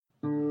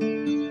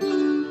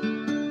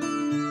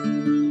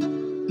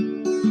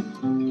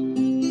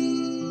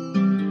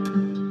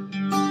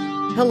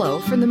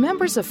Hello from the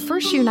members of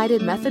First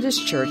United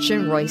Methodist Church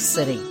in Royse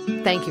City.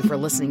 Thank you for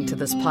listening to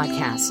this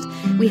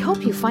podcast. We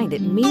hope you find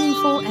it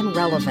meaningful and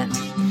relevant.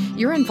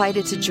 You're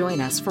invited to join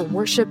us for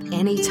worship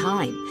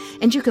anytime,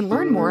 and you can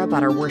learn more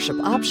about our worship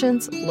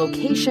options,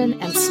 location,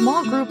 and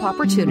small group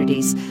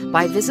opportunities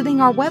by visiting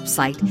our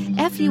website,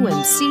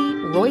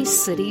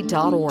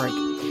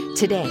 fumcroysecity.org.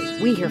 Today,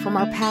 we hear from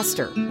our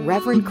pastor,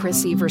 Reverend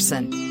Chris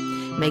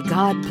Everson. May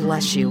God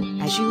bless you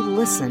as you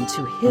listen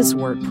to His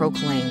word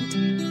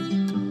proclaimed.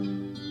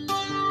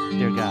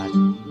 Dear God,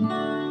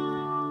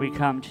 we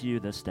come to you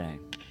this day,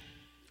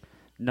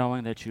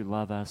 knowing that you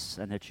love us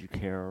and that you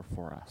care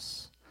for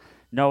us,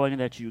 knowing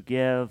that you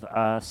give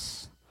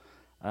us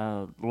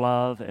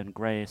love and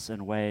grace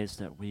in ways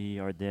that we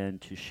are then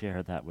to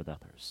share that with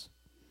others.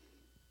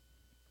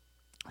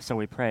 So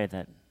we pray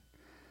that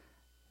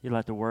you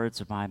let the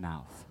words of my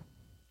mouth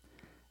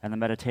and the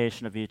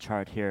meditation of each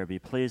heart here be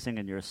pleasing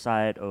in your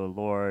sight, O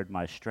Lord,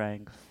 my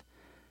strength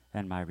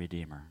and my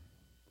Redeemer.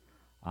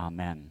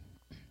 Amen.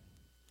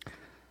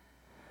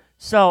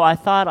 So I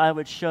thought I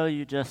would show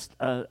you just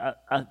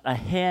a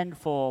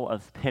handful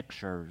of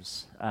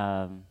pictures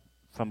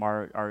from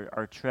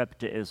our trip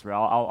to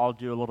Israel. I'll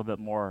do a little bit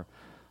more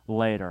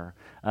later.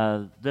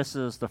 This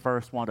is the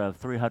first one of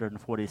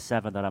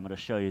 347 that I'm going to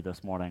show you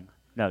this morning.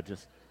 No.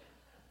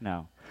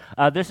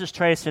 This is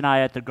Tracy and I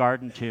at the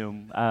Garden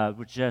Tomb,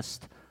 which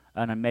just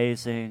an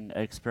amazing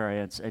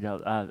experience.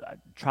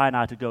 Try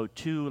not to go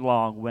too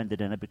long-winded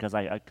in it because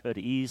I could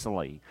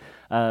easily.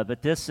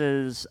 But this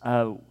is,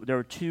 there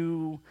are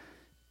two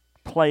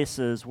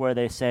places where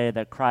they say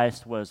that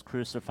Christ was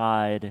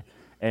crucified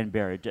and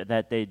buried,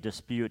 that they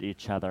dispute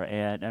each other.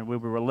 And we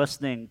were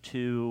listening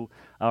to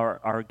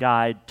our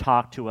guide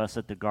talk to us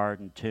at the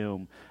Garden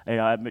Tomb.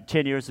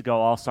 10 years ago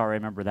also, I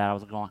remember that. I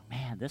was going,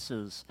 man, this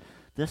is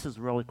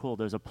really cool.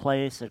 There's a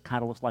place that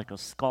kind of looks like a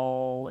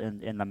skull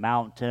in the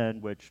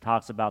mountain, which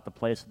talks about the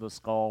place of the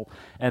skull.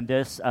 And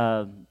this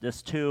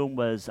tomb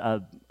was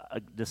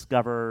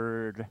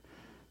discovered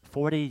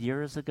 50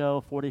 years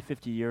ago.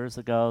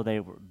 They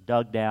were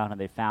dug down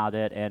and they found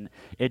it, and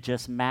it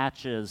just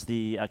matches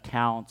the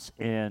accounts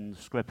in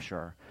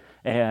Scripture.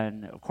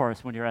 And, of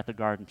course, when you're at the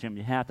Garden Tomb,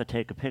 you have to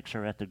take a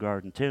picture at the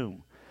Garden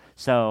Tomb.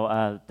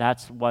 So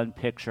that's one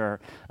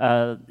picture.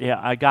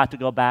 I got to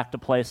go back to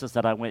places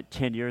that I went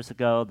 10 years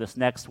ago. This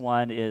next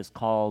one is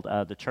called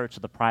the Church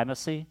of the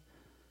Primacy.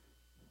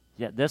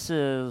 This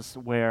is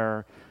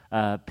where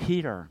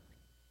Peter,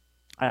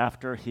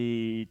 after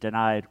he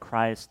denied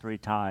Christ 3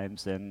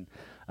 times and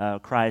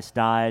Christ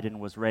died and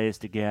was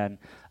raised again,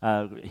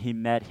 he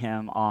met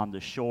him on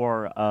the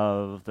shore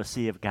of the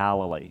Sea of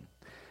Galilee.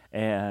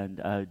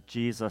 And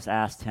Jesus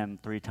asked him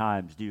 3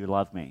 times, "Do you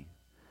love me?"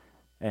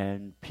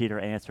 And Peter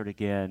answered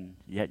again,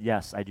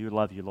 "Yes, I do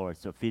love you, Lord.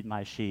 So feed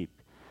my sheep,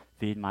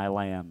 feed my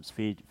lambs,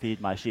 feed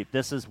my sheep."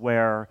 This is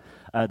where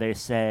they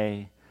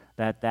say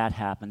that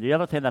happened. The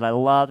other thing that I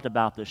loved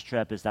about this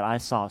trip is that I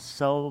saw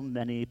so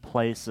many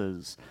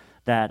places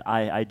that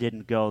I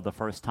didn't go the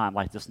first time,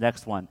 like this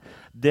next one.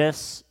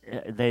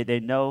 They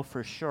know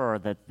for sure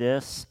that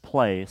this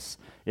place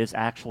is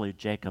actually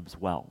Jacob's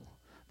well.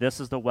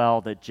 This is the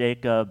well that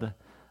Jacob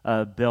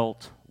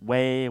built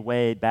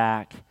way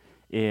back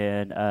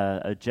in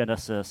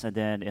Genesis, and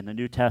then in the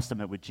New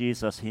Testament with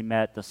Jesus, he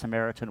met the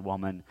Samaritan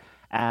woman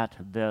at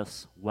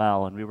this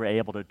well, and we were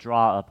able to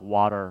draw up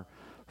water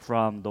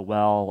from the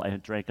well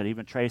and drink it.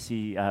 Even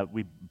Tracy,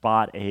 we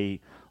bought a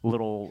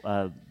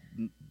little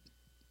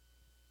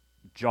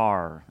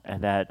jar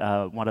that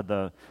one of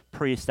the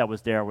priests that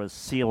was there was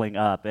sealing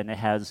up, and it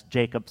has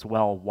Jacob's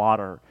well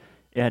water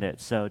in it.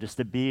 So just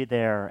to be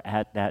there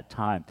at that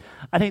time.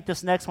 I think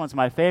this next one's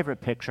my favorite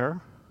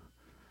picture.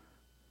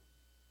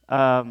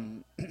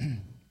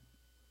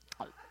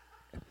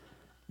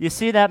 You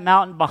see that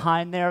mountain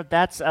behind there?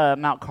 That's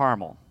Mount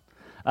Carmel.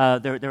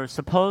 There was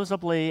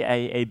supposedly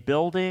a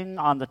building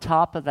on the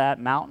top of that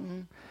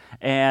mountain,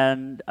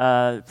 and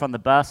from the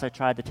bus I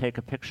tried to take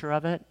a picture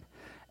of it,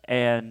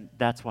 and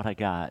that's what I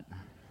got.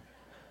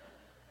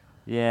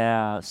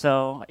 Yeah,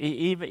 so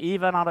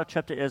even on a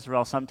trip to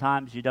Israel,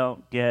 sometimes you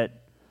don't get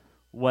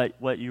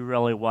what you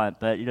really want.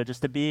 But,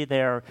 just to be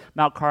there,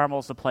 Mount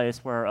Carmel's the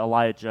place where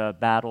Elijah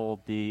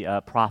battled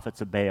the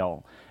prophets of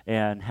Baal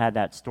and had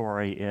that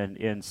story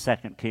in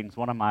 2 Kings,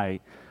 one of my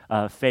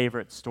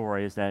favorite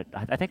stories that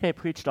I think I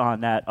preached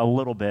on that a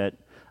little bit.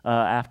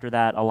 After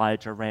that,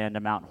 Elijah ran to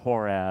Mount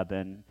Horeb,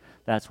 and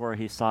that's where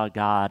he saw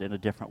God in a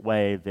different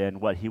way than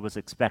what he was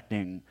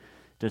expecting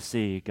to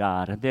see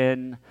God. And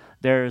then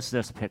there's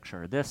this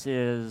picture. This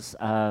is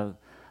the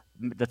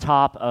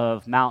top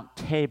of Mount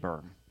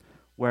Tabor,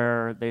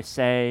 where they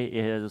say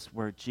is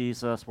where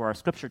our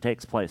Scripture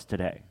takes place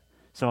today.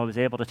 So I was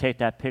able to take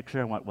that picture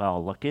and went,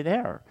 well, looky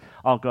there.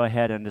 I'll go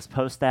ahead and just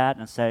post that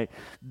and say,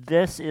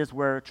 this is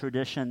where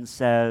tradition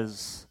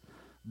says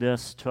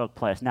this took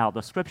place. Now,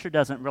 the Scripture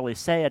doesn't really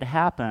say it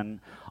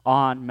happened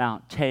on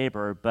Mount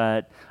Tabor,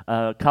 but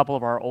a couple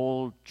of our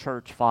old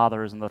church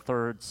fathers in the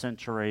 3rd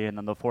century and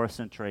in the 4th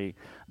century,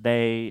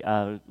 they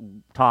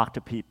talked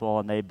to people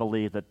and they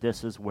believe that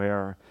this is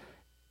where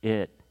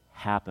it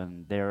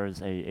happen.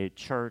 There's a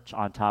church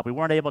on top. We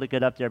weren't able to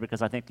get up there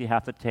because I think you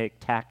have to take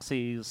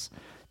taxis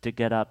to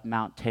get up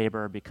Mount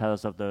Tabor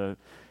because of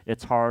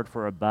it's hard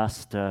for a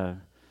bus to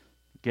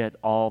get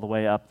all the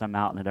way up the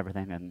mountain and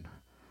everything. And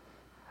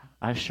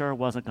I sure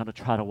wasn't going to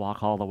try to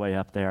walk all the way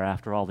up there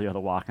after all the other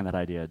walking that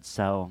I did.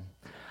 So,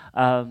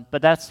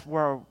 but that's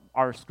where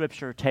our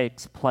scripture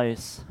takes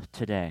place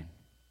today.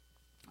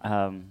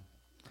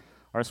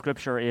 Our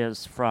scripture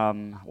is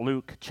from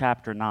Luke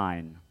chapter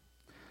 9,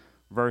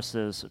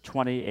 verses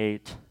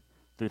 28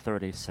 through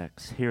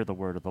 36. Hear the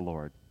word of the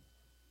Lord.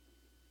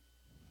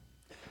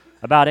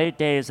 About 8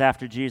 days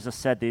after Jesus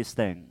said these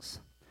things,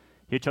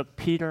 he took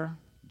Peter,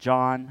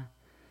 John,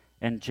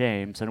 and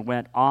James and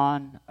went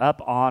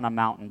up on a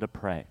mountain to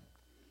pray.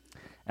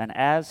 And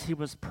as he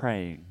was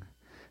praying,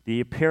 the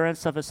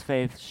appearance of his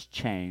face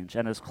changed,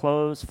 and his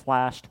clothes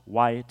flashed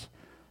white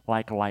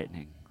like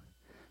lightning.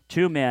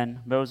 2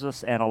 men,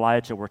 Moses and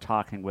Elijah, were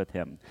talking with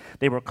him.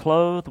 They were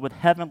clothed with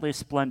heavenly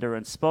splendor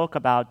and spoke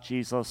about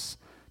Jesus'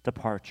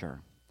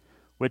 departure,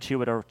 which he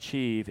would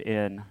achieve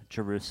in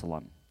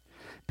Jerusalem.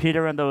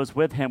 Peter and those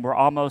with him were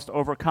almost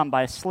overcome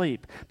by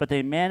sleep, but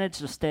they managed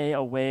to stay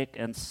awake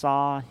and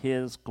saw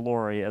his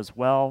glory as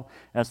well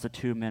as the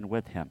 2 men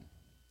with him.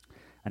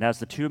 And as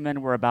the 2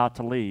 men were about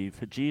to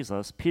leave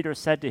Jesus, Peter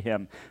said to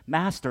him,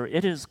 "Master,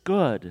 it is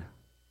good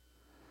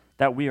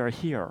that we are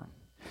here.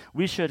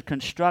 We should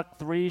construct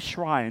 3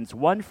 shrines,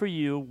 one for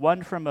you,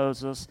 one for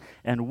Moses,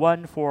 and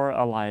one for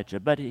Elijah."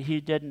 But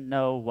he didn't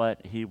know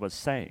what he was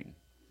saying.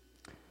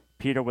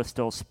 Peter was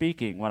still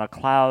speaking when a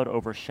cloud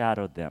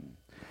overshadowed them.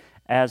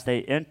 As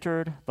they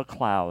entered the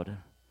cloud,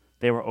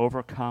 they were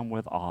overcome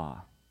with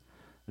awe.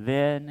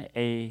 Then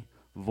a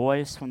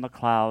voice from the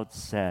cloud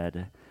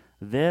said,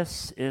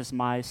 "This is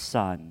my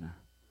son,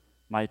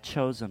 my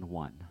chosen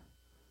one.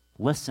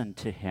 Listen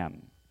to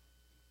him."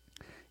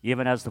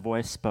 Even as the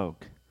voice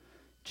spoke,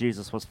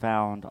 Jesus was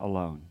found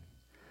alone.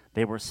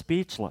 They were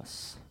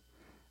speechless,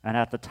 and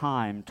at the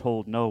time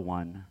told no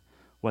one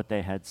what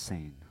they had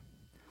seen.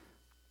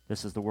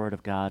 This is the word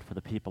of God for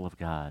the people of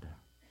God.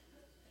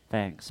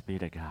 Thanks be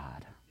to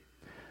God.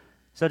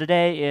 So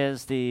today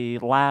is the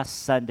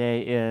last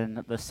Sunday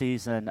in the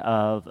season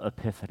of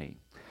Epiphany.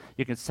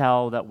 You can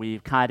tell that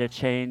we've kind of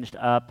changed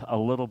up a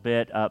little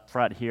bit up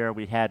front here.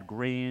 We had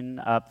green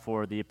up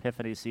for the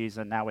Epiphany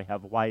season. Now we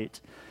have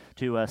white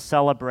to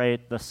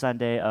celebrate the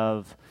Sunday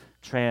of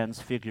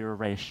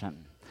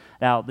Transfiguration.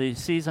 Now, the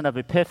season of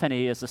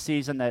Epiphany is the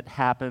season that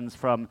happens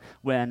from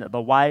when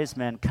the wise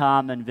men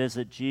come and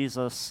visit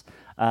Jesus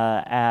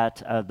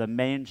at the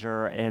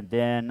manger, and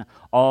then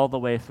all the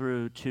way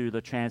through to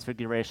the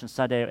Transfiguration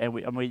Sunday.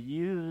 And we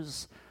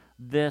use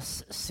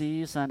this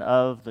season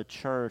of the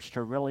church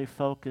to really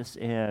focus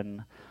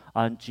in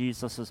on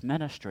Jesus'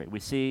 ministry. We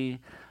see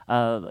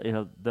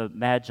the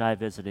Magi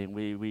visiting.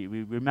 We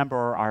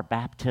remember our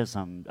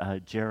baptism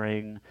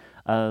during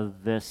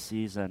this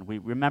season. We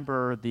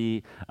remember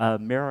the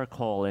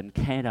miracle in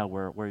Cana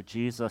where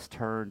Jesus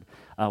turned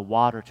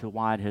water to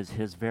wine,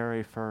 his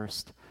very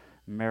first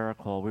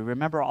miracle. We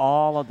remember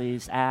all of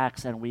these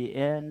acts, and we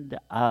end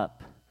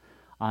up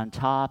on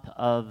top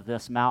of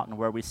this mountain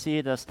where we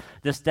see this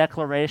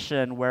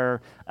declaration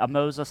where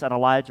Moses and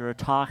Elijah are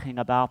talking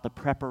about the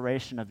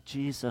preparation of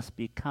Jesus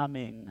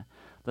becoming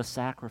the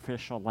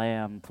sacrificial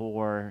lamb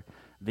for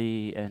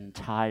the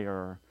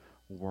entire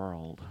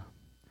world.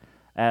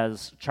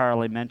 As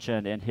Charlie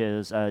mentioned in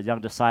his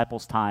Young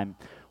Disciples time,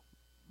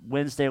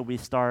 Wednesday we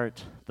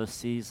start the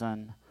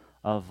season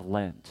of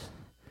Lent,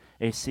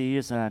 a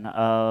season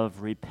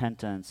of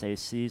repentance, a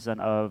season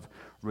of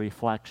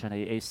reflection,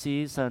 a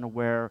season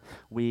where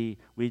we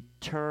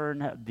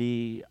turn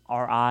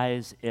our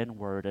eyes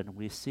inward and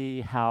we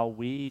see how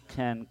we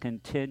can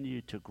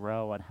continue to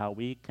grow and how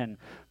we can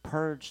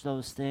purge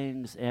those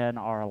things in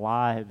our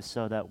lives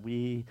so that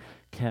we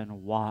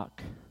can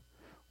walk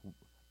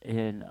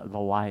in the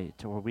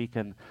light, or we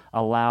can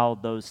allow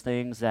those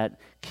things that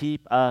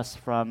keep us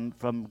from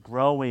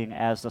growing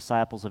as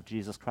disciples of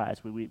Jesus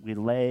Christ. We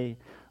lay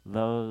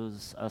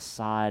those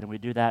aside, and we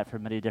do that for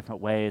many different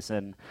ways.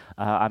 And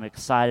I'm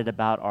excited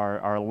about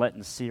our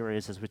Lenten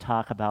series as we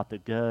talk about the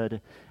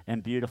good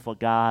and beautiful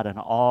God and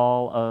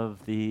all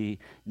of the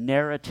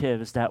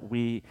narratives that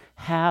we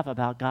have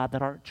about God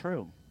that aren't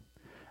true.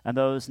 And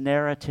those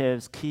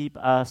narratives keep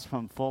us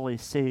from fully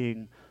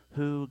seeing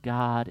who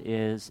God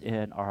is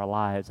in our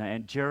lives.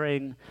 And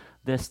during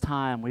this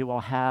time, we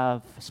will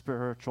have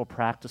spiritual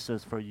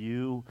practices for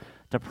you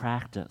to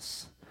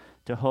practice,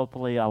 to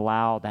hopefully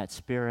allow that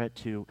Spirit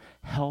to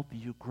help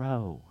you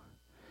grow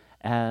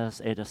as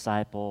a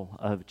disciple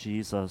of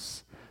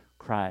Jesus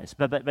Christ.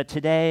 But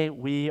today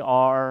we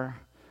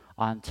are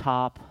on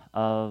top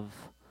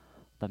of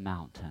the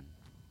mountain.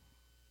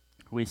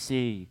 We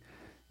see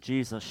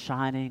Jesus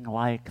shining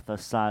like the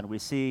sun. We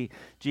see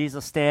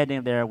Jesus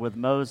standing there with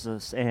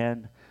Moses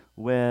and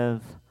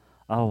with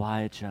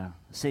Elijah.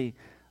 See,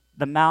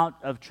 the Mount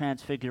of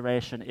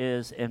Transfiguration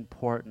is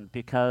important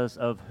because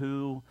of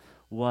who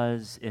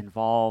was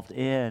involved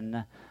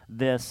in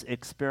this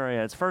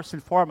experience. First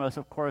and foremost,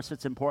 of course,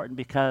 it's important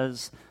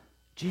because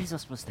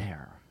Jesus was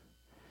there.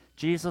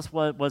 Jesus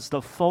was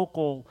the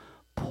focal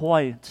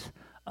point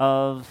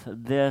of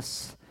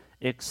this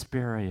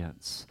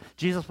experience.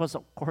 Jesus was,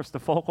 of course, the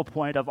focal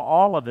point of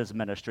all of his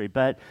ministry,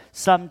 but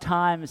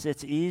sometimes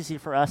it's easy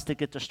for us to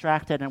get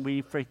distracted and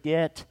we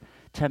forget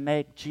to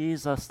make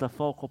Jesus the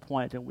focal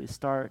point and we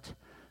start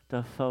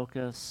to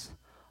focus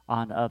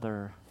on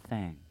other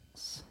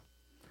things.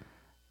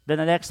 Then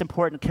the next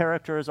important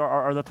characters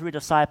are the three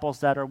disciples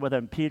that are with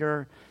him,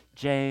 Peter,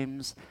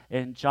 James,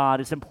 and John.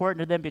 It's important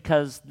to them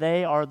because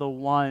they are the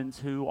ones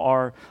who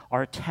are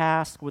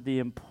tasked with the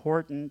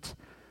important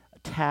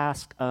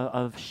task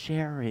of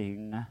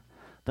sharing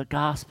the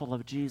gospel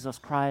of Jesus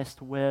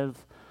Christ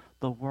with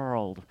the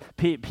world.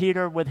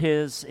 Peter, with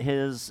his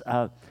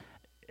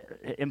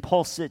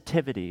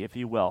impulsivity, if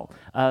you will.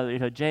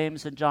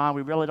 James and John,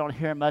 we really don't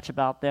hear much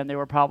about them. They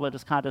were probably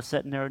just kind of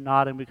sitting there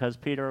nodding because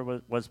Peter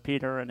was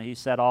Peter and he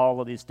said all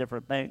of these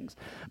different things.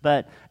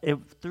 But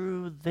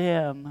through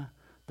them,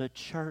 the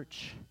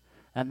church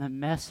and the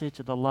message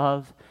of the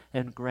love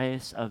and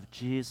grace of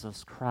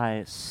Jesus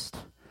Christ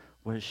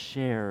was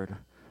shared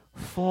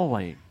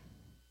fully.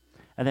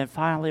 And then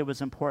finally, it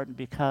was important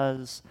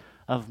because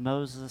of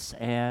Moses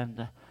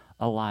and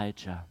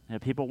Elijah.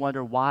 People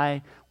wonder,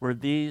 why were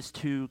these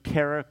two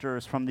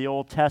characters from the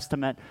Old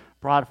Testament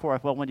brought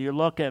forth? Well, when you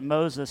look at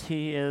Moses,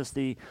 he is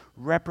the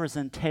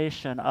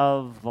representation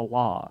of the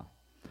law.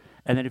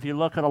 And then if you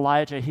look at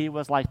Elijah, he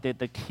was like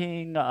the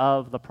king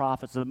of the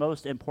prophets, the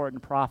most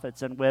important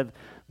prophets. And with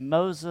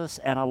Moses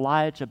and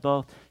Elijah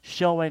both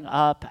showing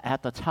up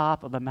at the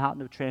top of the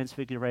mountain of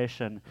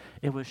transfiguration,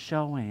 it was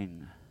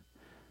showing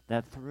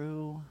that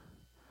through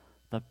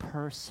the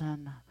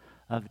person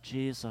of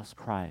Jesus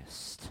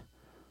Christ,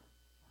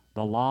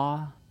 the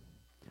law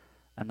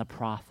and the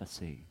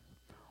prophecy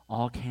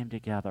all came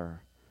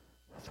together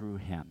through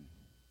him.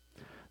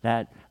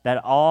 That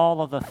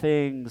all of the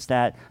things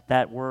that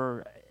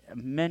were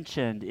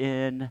mentioned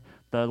in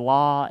the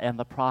law and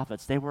the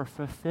prophets, they were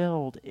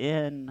fulfilled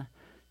in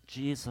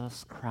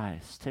Jesus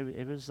Christ.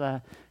 It was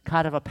a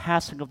kind of a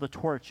passing of the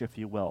torch, if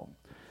you will,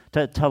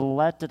 to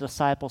let the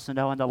disciples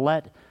know and to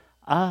let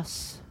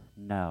us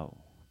know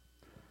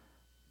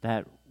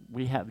that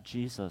we have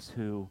Jesus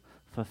who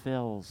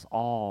fulfills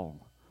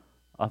all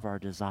of our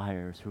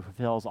desires, who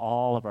fulfills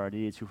all of our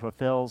needs, who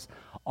fulfills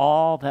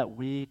all that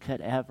we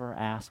could ever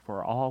ask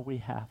for. All we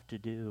have to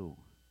do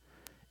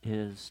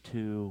is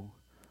to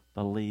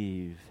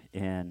believe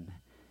in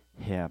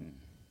him.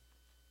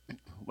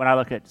 When I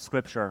look at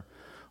Scripture,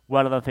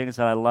 one of the things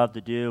that I love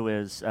to do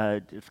is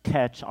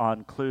catch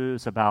on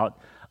clues about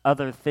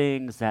other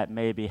things that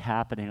may be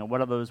happening. And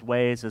one of those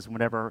ways is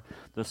whenever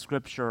the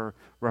Scripture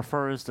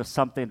refers to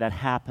something that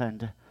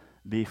happened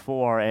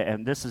before,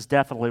 and this is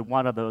definitely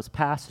one of those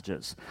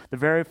passages. The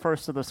very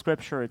first of the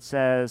Scripture, it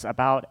says,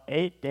 about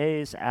 8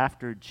 days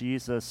after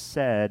Jesus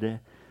said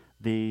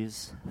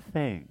these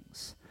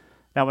things.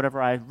 Now,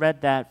 whenever I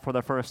read that for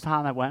the first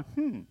time, I went,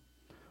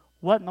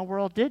 what in the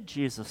world did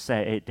Jesus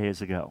say 8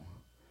 days ago?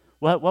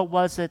 What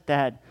was it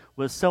that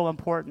was so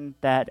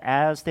important that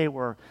as they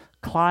were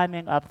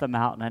climbing up the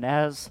mountain and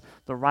as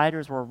the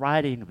writers were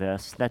writing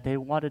this, that they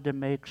wanted to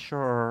make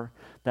sure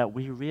that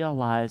we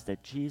realized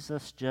that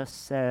Jesus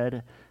just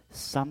said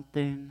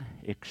something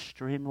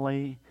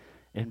extremely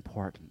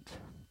important.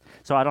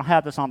 So I don't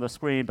have this on the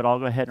screen, but I'll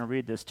go ahead and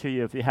read this to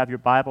you. If you have your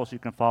Bibles, you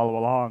can follow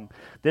along.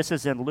 This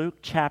is in Luke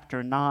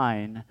chapter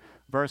 9,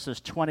 verses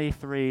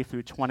 23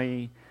 through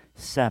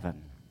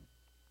 27.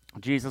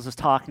 Jesus is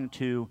talking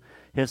to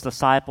his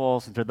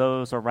disciples and to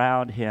those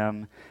around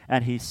him,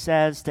 and he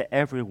says to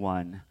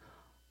everyone,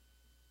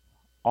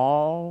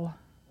 all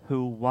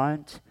who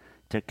want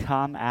to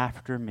come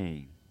after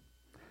me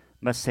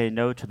must say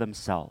no to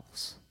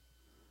themselves.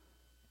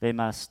 They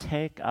must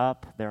take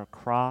up their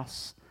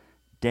cross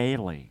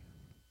daily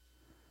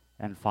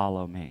and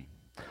follow me.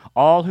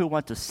 All who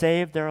want to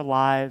save their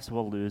lives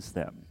will lose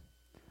them,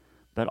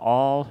 but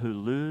all who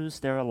lose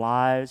their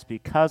lives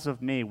because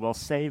of me will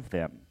save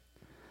them.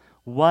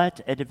 What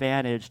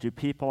advantage do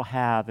people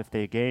have if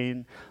they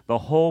gain the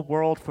whole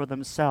world for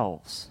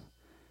themselves,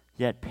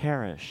 yet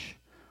perish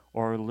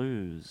or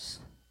lose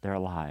their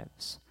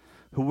lives?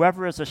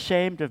 Whoever is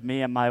ashamed of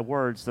me and my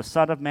words, the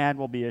Son of Man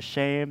will be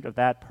ashamed of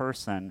that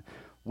person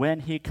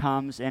when he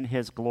comes in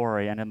his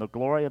glory and in the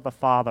glory of the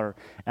Father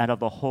and of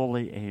the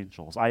holy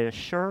angels. I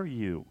assure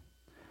you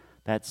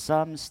that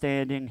some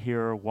standing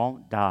here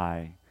won't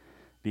die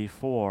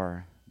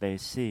before they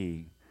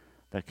see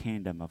the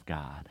kingdom of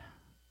God.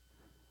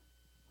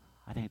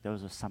 I think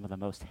those are some of the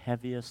most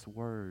heaviest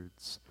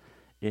words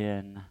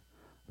in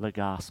the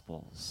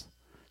Gospels,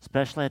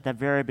 especially at that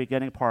very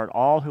beginning part.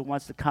 All who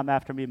wants to come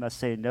after me must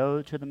say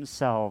no to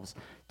themselves,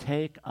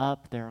 take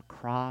up their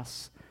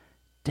cross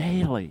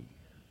daily,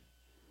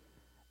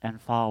 and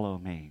follow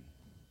me.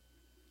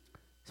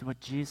 So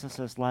what Jesus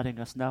is letting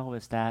us know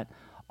is that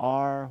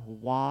our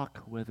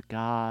walk with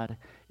God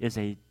is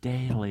a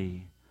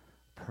daily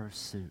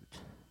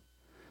pursuit.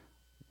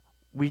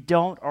 We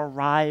don't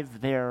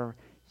arrive there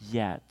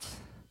yet,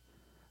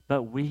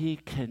 but we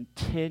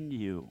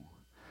continue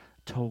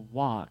to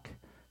walk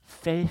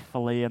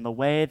faithfully in the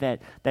way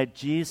that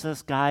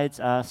Jesus guides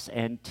us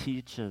and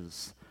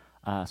teaches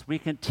us. We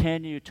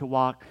continue to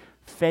walk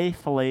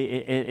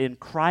faithfully in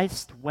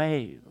Christ's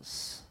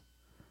ways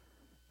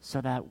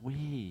so that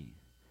we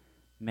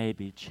may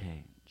be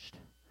changed.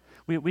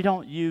 We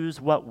don't use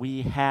what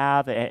we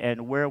have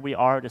and where we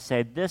are to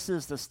say, this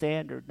is the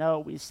standard. No,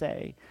 we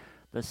say,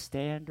 the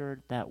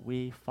standard that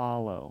we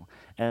follow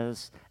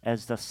as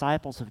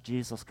disciples of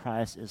Jesus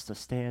Christ is the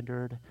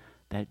standard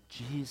that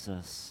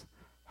Jesus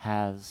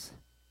has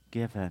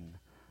given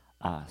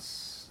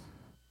us.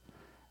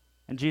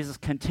 And Jesus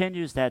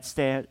continues that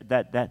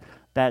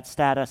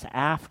status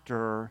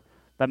after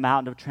the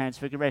Mountain of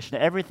Transfiguration.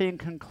 Everything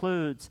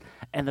concludes,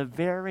 and the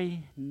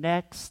very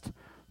next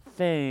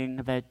thing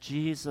that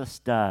Jesus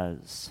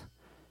does,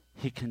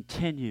 he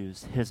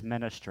continues his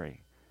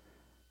ministry.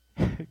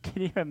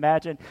 Can you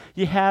imagine?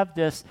 You have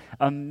this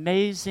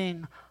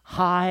amazing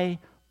high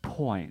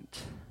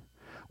point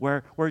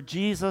where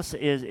Jesus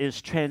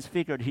is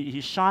transfigured.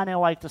 He's shining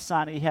like the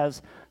sun. He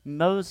has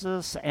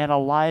Moses and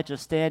Elijah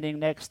standing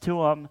next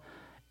to him.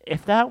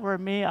 If that were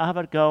me, I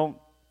would go,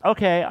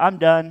 okay, I'm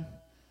done.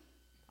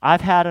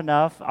 I've had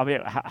enough. I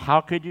mean, how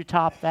could you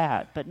top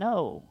that? But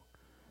no.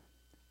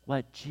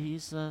 What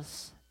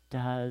Jesus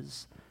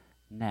does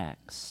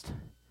next,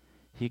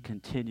 he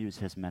continues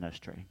his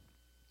ministry.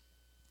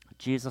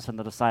 Jesus and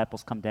the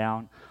disciples come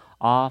down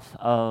off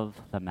of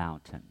the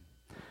mountain,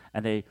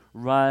 and they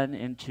run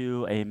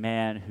into a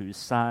man whose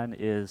son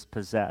is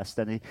possessed.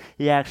 And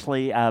he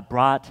actually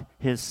brought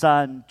his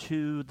son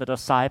to the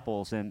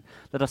disciples, and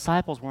the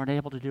disciples weren't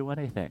able to do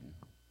anything.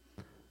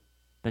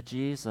 But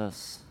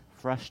Jesus,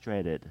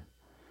 frustrated,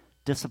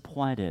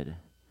 disappointed,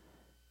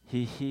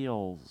 he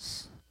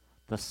heals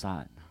the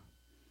son,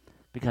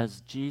 because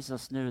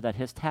Jesus knew that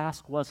his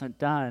task wasn't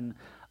done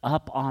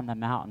up on the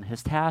mountain.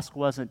 His task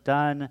wasn't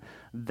done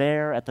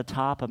there at the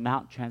top of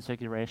Mount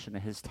Transfiguration.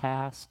 His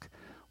task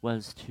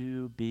was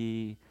to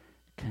be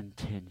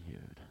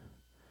continued.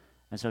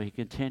 And so he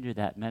continued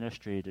that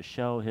ministry to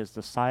show his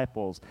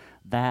disciples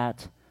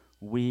that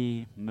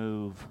we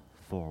move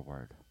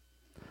forward,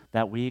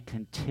 that we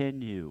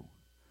continue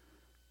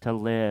to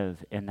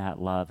live in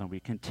that love, and we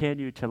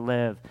continue to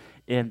live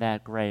in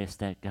that grace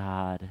that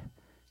God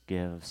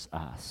gives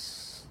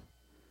us.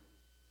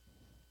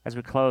 As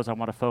we close, I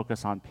want to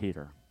focus on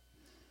Peter.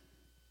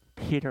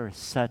 Peter is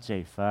such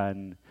a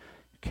fun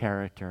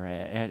character,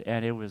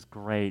 and it was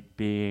great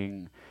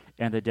being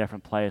in the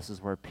different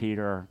places where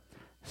Peter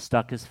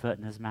stuck his foot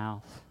in his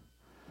mouth,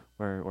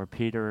 where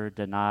Peter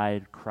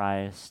denied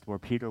Christ, where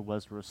Peter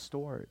was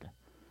restored.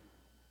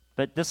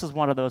 But this is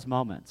one of those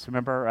moments.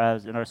 Remember,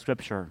 as in our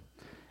scripture,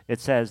 it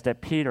says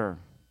that Peter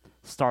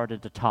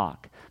started to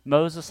talk.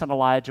 Moses and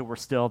Elijah were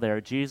still there.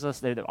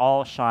 Jesus, they're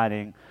all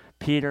shining.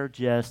 Peter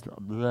just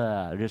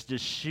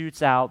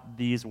shoots out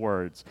these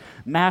words.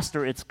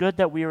 Master, it's good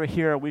that we are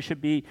here. We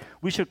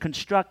should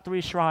construct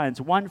 3 shrines,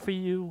 one for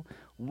you,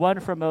 one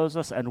for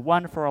Moses, and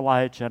one for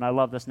Elijah. And I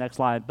love this next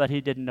line, but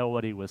he didn't know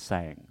what he was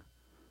saying.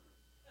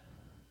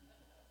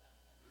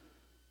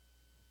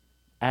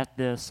 At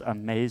this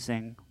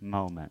amazing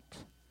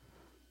moment,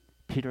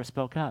 Peter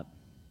spoke up.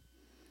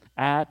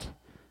 At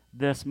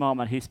this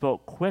moment, he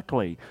spoke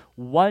quickly,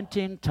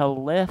 wanting to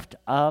lift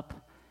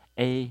up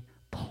a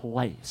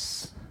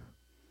place,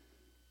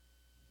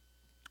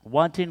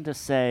 wanting to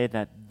say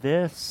that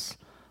this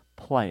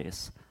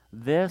place,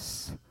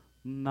 this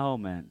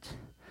moment,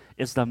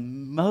 is the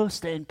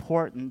most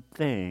important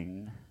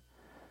thing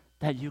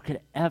that you could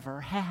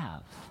ever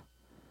have.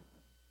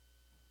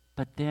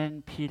 But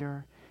then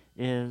Peter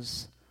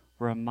is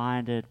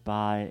reminded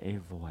by a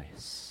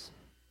voice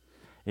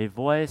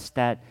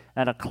that,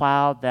 and a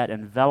cloud that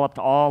enveloped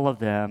all of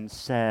them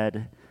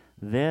said,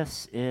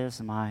 "This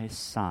is my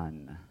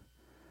son,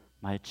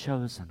 my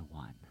chosen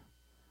one.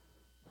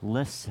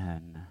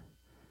 Listen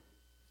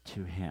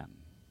to him."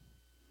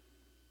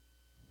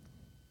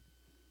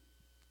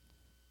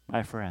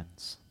 My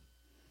friends,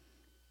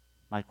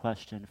 my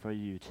question for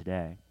you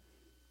today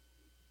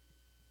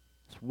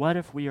is, what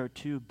if we are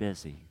too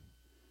busy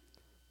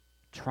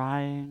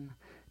trying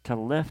to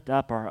lift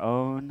up our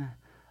own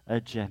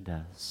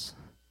agendas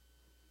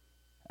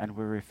and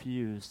we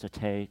refuse to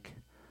take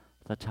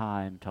the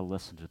time to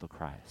listen to the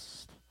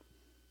Christ?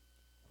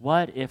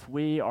 What if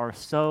we are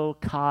so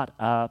caught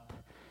up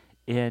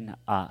in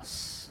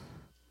us,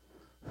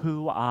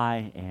 who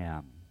I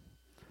am,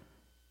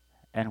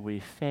 and we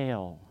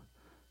fail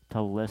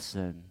to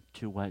listen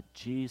to what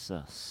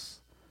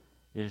Jesus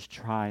is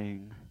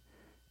trying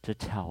to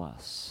tell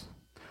us?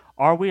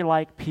 Are we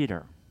like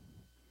Peter,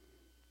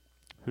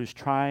 who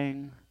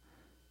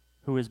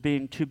is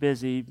being too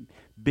busy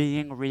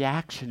being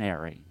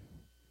reactionary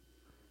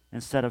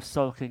instead of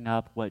soaking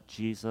up what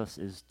Jesus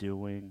is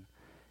doing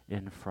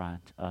in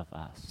front of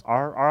us?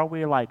 Are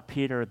we like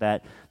Peter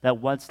that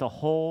wants to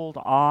hold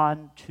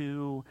on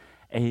to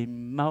a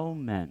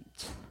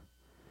moment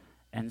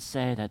and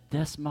say that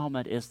this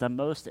moment is the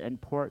most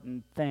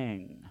important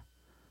thing,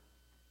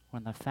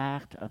 when the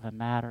fact of the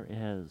matter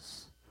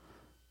is,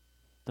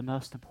 the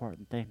most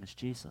important thing is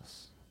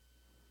Jesus.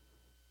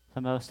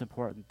 The most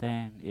important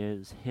thing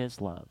is his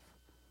love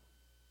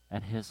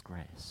and his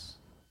grace.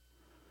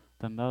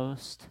 The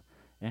most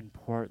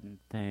important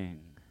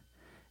thing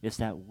is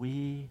that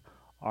we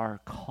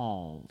are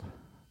called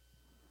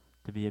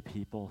to be a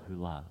people who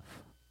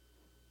love.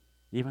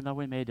 Even though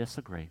we may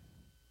disagree,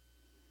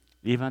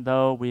 even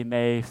though we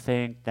may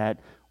think that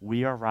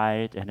we are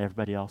right and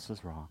everybody else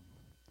is wrong,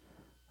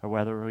 or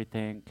whether we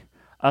think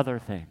other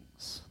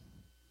things,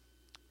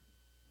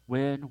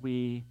 when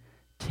we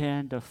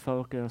tend to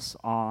focus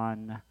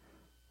on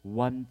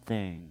one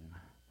thing,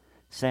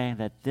 saying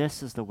that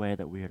this is the way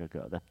that we are to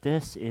go, that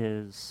this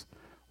is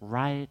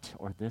right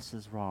or this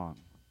is wrong,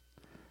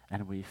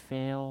 and we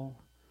fail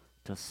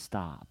to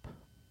stop,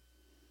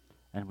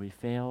 and we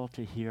fail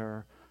to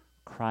hear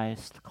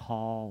Christ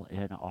call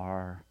in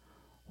our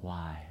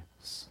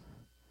lives,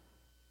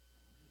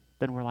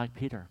 then we're like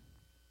Peter.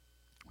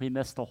 We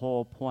miss the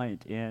whole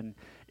point in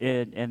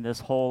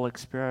this whole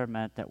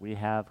experiment that we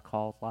have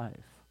called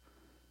life,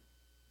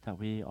 that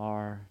we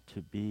are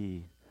to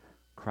be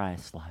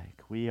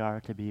Christ-like. We are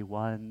to be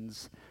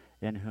ones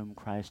in whom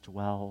Christ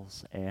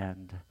dwells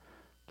and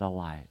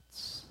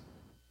delights.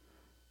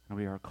 And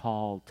we are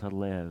called to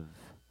live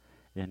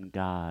in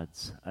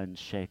God's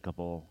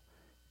unshakable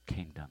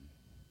kingdom.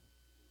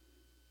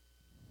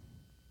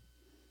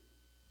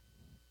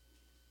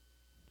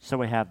 So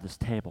we have this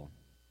table.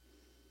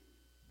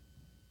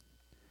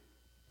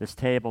 This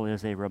table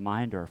is a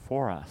reminder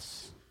for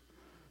us,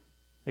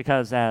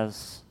 because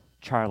as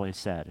Charlie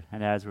said,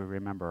 and as we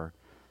remember,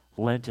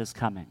 Lent is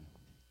coming.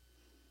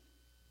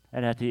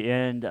 And at the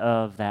end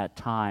of that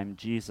time,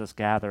 Jesus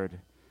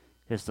gathered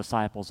his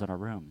disciples in a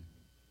room,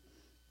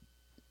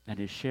 and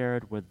he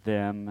shared with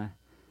them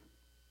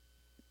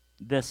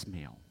this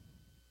meal.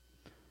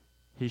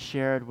 He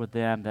shared with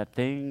them that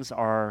things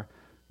are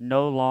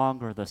no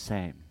longer the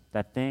same,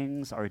 that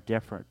things are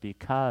different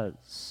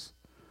because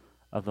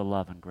of the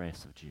love and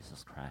grace of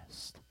Jesus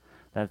Christ,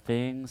 that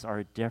things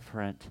are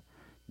different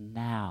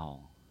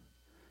now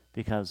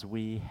because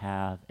we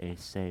have a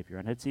Savior.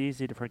 And it's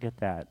easy to forget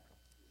that.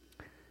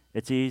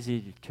 It's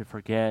easy to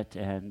forget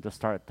and to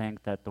start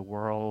think that the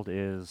world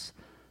is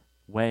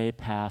way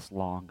past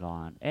long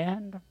gone.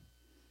 And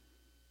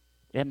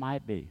it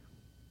might be.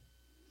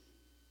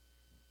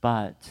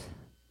 But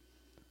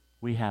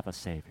we have a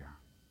Savior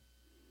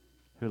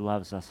who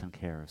loves us and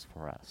cares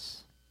for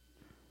us.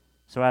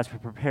 So as we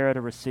prepare to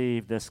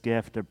receive this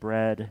gift of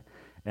bread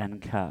and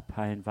cup,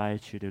 I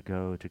invite you to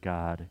go to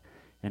God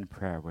in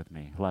prayer with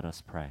me. Let us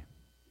pray.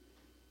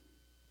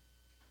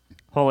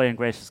 Holy and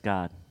gracious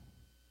God,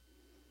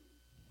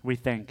 we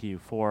thank you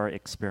for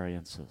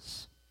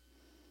experiences.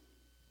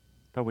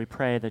 But we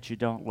pray that you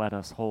don't let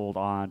us hold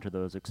on to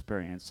those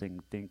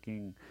experiencing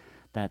thinking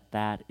that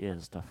that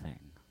is the thing.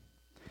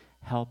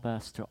 Help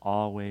us to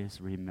always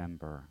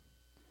remember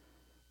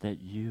that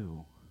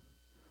you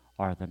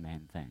are the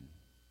main thing.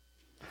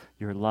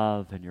 Your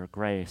love and your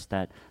grace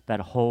that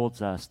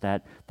holds us,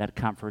 that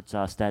comforts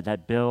us,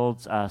 that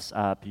builds us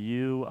up.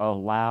 You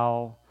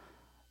allow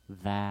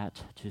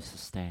that to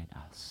sustain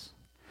us.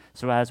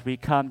 So as we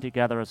come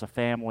together as a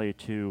family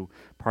to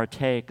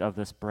partake of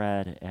this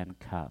bread and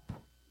cup,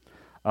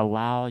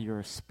 allow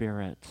your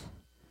Spirit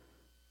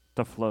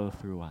to flow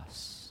through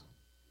us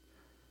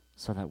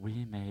so that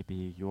we may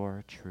be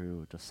your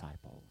true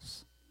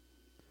disciples.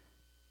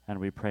 And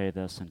we pray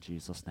this in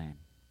Jesus' name.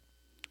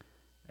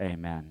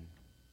 Amen.